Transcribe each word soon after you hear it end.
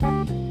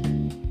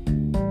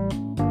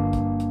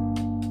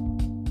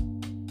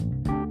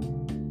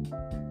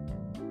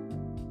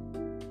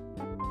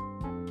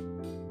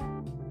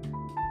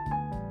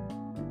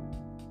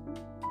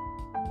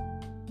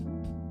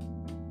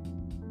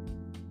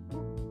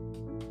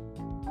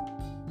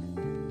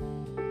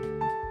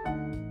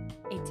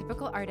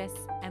Typical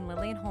Artists and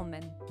Lillian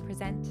Holman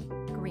present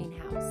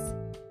Greenhouse.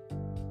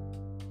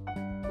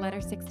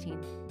 Letter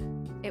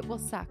 16. It will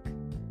suck,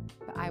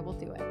 but I will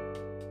do it.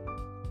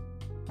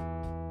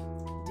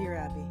 Dear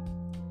Abby,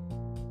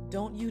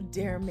 don't you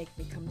dare make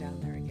me come down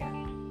there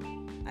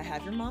again. I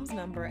have your mom's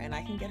number and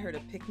I can get her to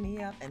pick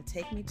me up and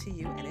take me to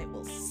you, and it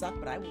will suck,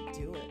 but I will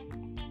do it.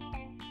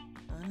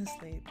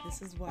 Honestly,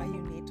 this is why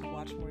you need to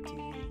watch more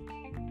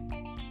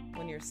TV.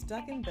 When you're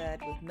stuck in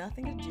bed with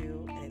nothing to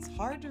do and it's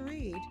hard to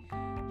read,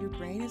 your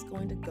brain is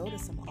going to go to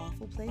some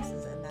awful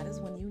places, and that is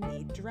when you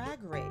need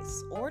Drag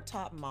Race or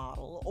Top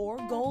Model or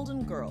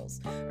Golden Girls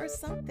or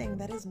something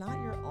that is not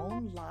your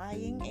own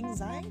lying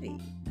anxiety.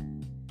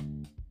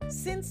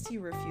 Since you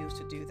refuse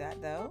to do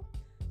that, though,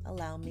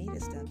 allow me to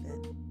step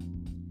in.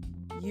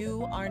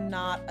 You are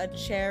not a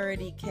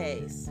charity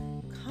case.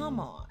 Come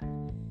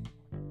on.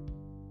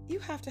 You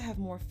have to have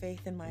more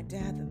faith in my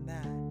dad than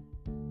that.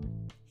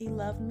 He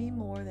loved me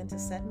more than to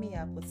set me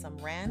up with some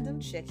random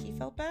chick he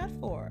felt bad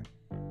for.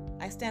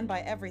 I stand by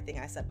everything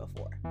I said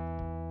before.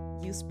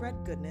 You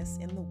spread goodness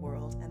in the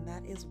world, and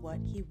that is what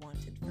he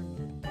wanted for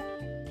me.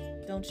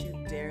 Don't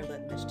you dare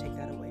let Mitch take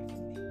that away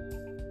from me.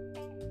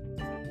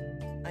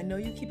 I know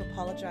you keep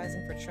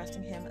apologizing for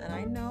trusting him, and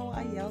I know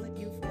I yelled at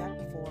you for that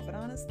before, but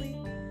honestly,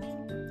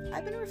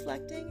 I've been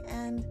reflecting,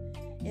 and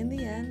in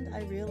the end,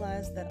 I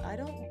realized that I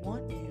don't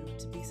want you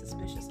to be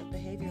suspicious of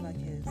behavior like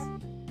his.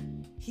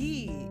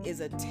 He is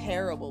a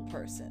terrible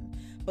person,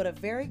 but a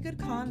very good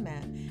con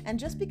man, and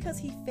just because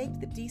he faked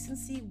the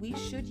decency we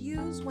should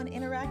use when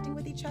interacting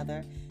with each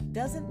other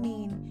doesn't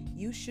mean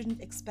you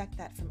shouldn't expect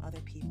that from other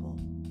people.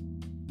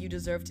 You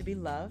deserve to be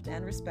loved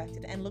and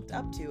respected and looked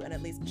up to, and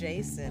at least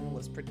Jason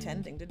was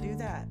pretending to do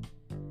that.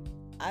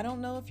 I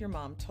don't know if your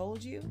mom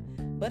told you,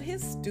 but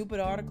his stupid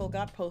article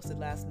got posted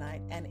last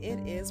night, and it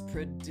is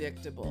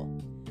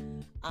predictable.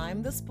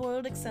 I'm the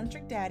spoiled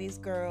eccentric daddy's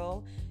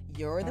girl.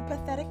 You're the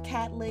pathetic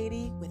cat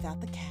lady without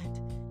the cat.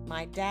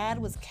 My dad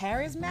was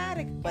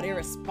charismatic but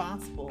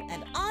irresponsible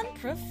and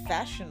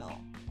unprofessional.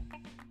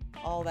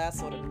 All that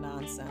sort of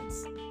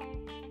nonsense.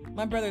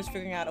 My brother's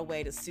figuring out a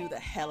way to sue the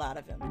hell out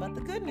of him, but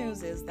the good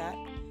news is that,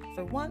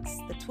 for once,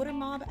 the Twitter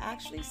mob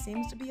actually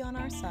seems to be on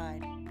our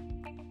side.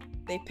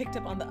 They picked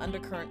up on the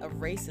undercurrent of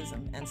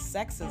racism and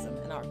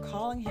sexism and are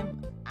calling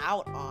him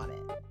out on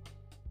it.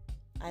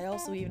 I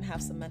also even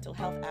have some mental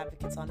health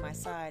advocates on my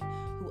side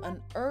who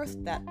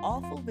unearthed that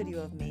awful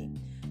video of me,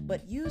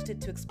 but used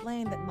it to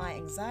explain that my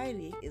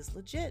anxiety is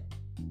legit.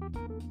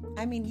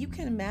 I mean, you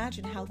can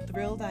imagine how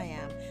thrilled I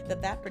am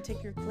that that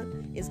particular clip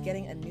is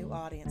getting a new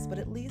audience, but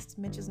at least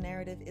Mitch's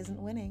narrative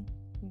isn't winning.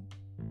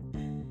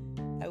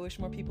 I wish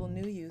more people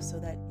knew you so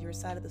that your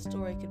side of the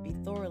story could be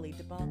thoroughly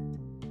debunked.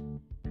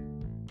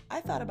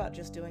 I thought about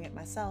just doing it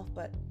myself,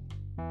 but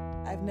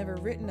I've never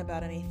written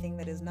about anything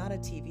that is not a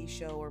TV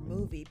show or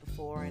movie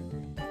before,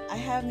 and I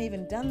haven't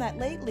even done that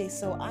lately,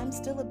 so I'm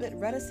still a bit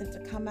reticent to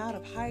come out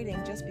of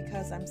hiding just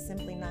because I'm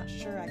simply not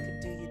sure I could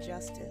do you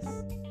justice.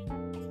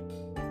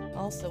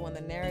 Also, when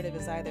the narrative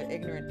is either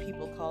ignorant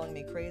people calling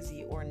me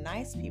crazy or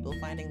nice people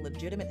finding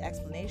legitimate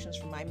explanations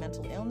for my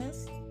mental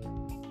illness,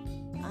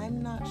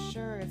 I'm not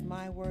sure if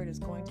my word is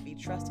going to be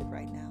trusted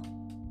right now.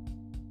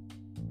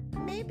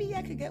 Maybe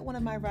I could get one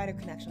of my writer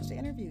connections to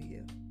interview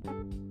you.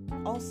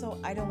 Also,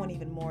 I don't want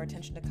even more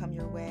attention to come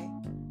your way,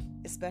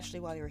 especially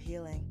while you're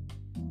healing.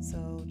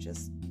 So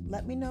just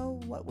let me know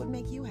what would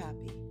make you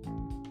happy.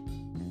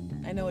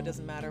 I know it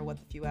doesn't matter what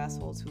the few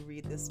assholes who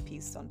read this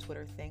piece on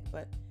Twitter think,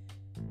 but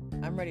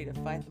I'm ready to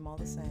fight them all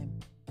the same.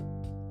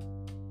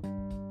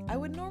 I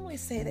would normally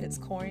say that it's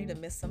corny to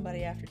miss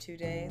somebody after 2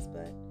 days,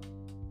 but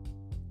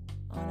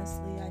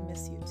honestly, I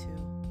miss you too.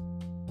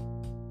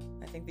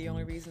 I think the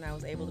only reason I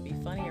was able to be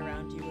funny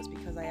around you was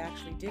because I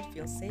actually did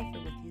feel safer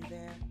with you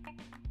there.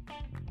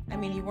 I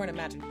mean, you weren't a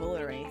magic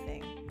bullet or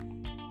anything.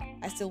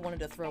 I still wanted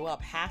to throw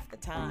up half the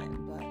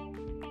time,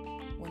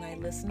 but when I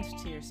listened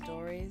to your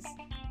stories,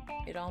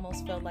 it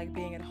almost felt like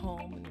being at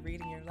home and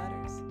reading your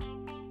letters.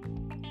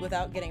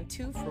 Without getting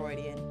too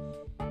Freudian,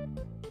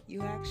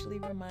 you actually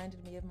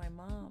reminded me of my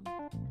mom.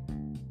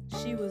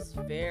 She was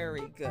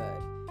very good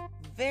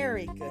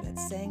at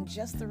saying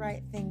just the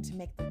right thing to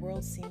make the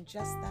world seem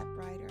just that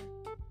brighter.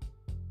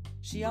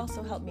 She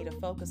also helped me to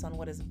focus on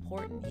what is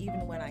important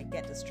even when I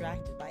get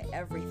distracted by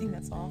everything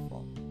that's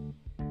awful.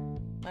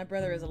 My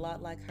brother is a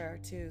lot like her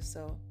too,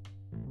 so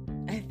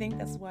I think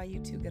that's why you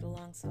two get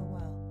along so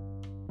well.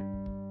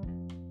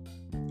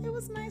 It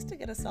was nice to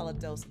get a solid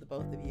dose of the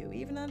both of you,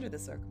 even under the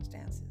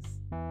circumstances.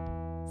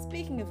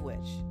 Speaking of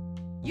which,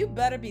 you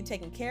better be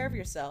taking care of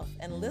yourself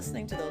and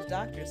listening to those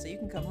doctors so you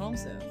can come home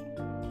soon.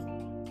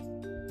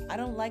 I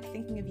don't like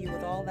thinking of you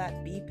with all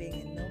that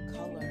beeping and no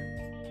color.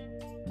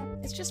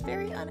 It's just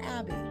very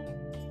un-Abby.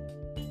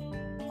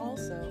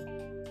 Also,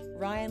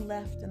 Ryan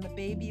left and the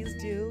baby is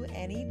due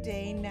any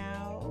day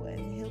now,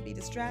 and he'll be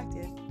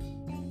distracted.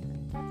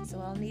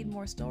 So I'll need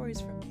more stories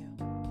from you.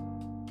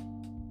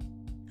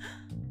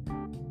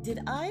 Did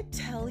I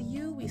tell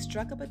you we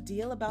struck up a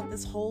deal about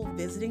this whole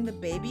visiting the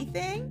baby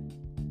thing?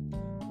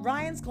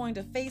 Ryan's going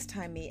to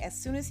FaceTime me as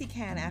soon as he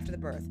can after the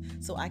birth,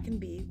 so I can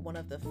be one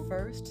of the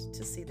first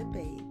to see the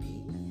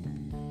baby.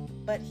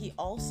 But he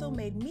also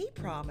made me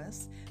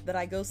promise that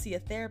I go see a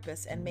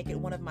therapist and make it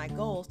one of my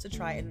goals to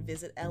try and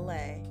visit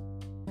LA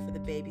for the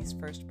baby's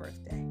first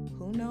birthday.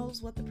 Who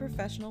knows what the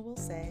professional will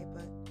say,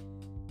 but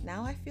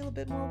now I feel a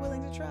bit more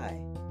willing to try.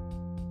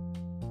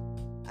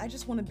 I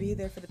just want to be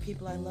there for the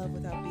people I love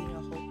without being a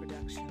whole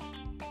production.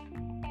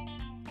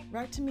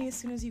 Write to me as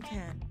soon as you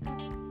can,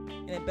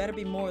 and it better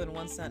be more than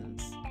one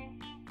sentence.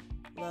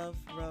 Love,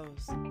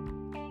 Rose.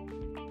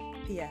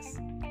 P.S.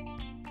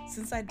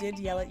 Since I did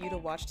yell at you to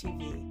watch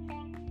TV,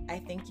 I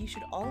think you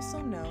should also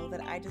know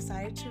that I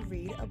decided to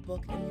read a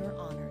book in your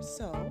honor,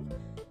 so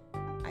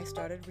I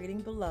started reading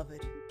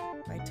Beloved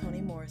by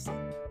Toni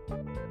Morrison.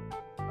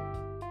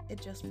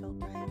 It just felt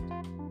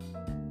right.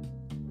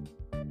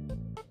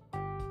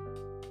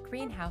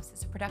 Greenhouse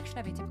is a production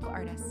of Atypical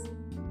Artists.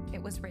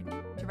 It was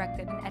written,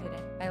 directed, and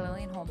edited by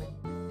Lillian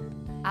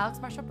Holman. Alex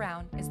Marshall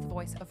Brown is the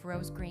voice of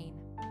Rose Green.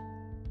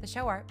 The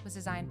show art was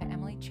designed by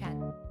Emily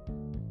Chen.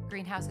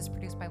 Greenhouse is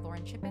produced by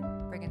Lauren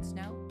Shippen, Brigham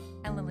Snow,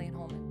 and Lillian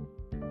Holman.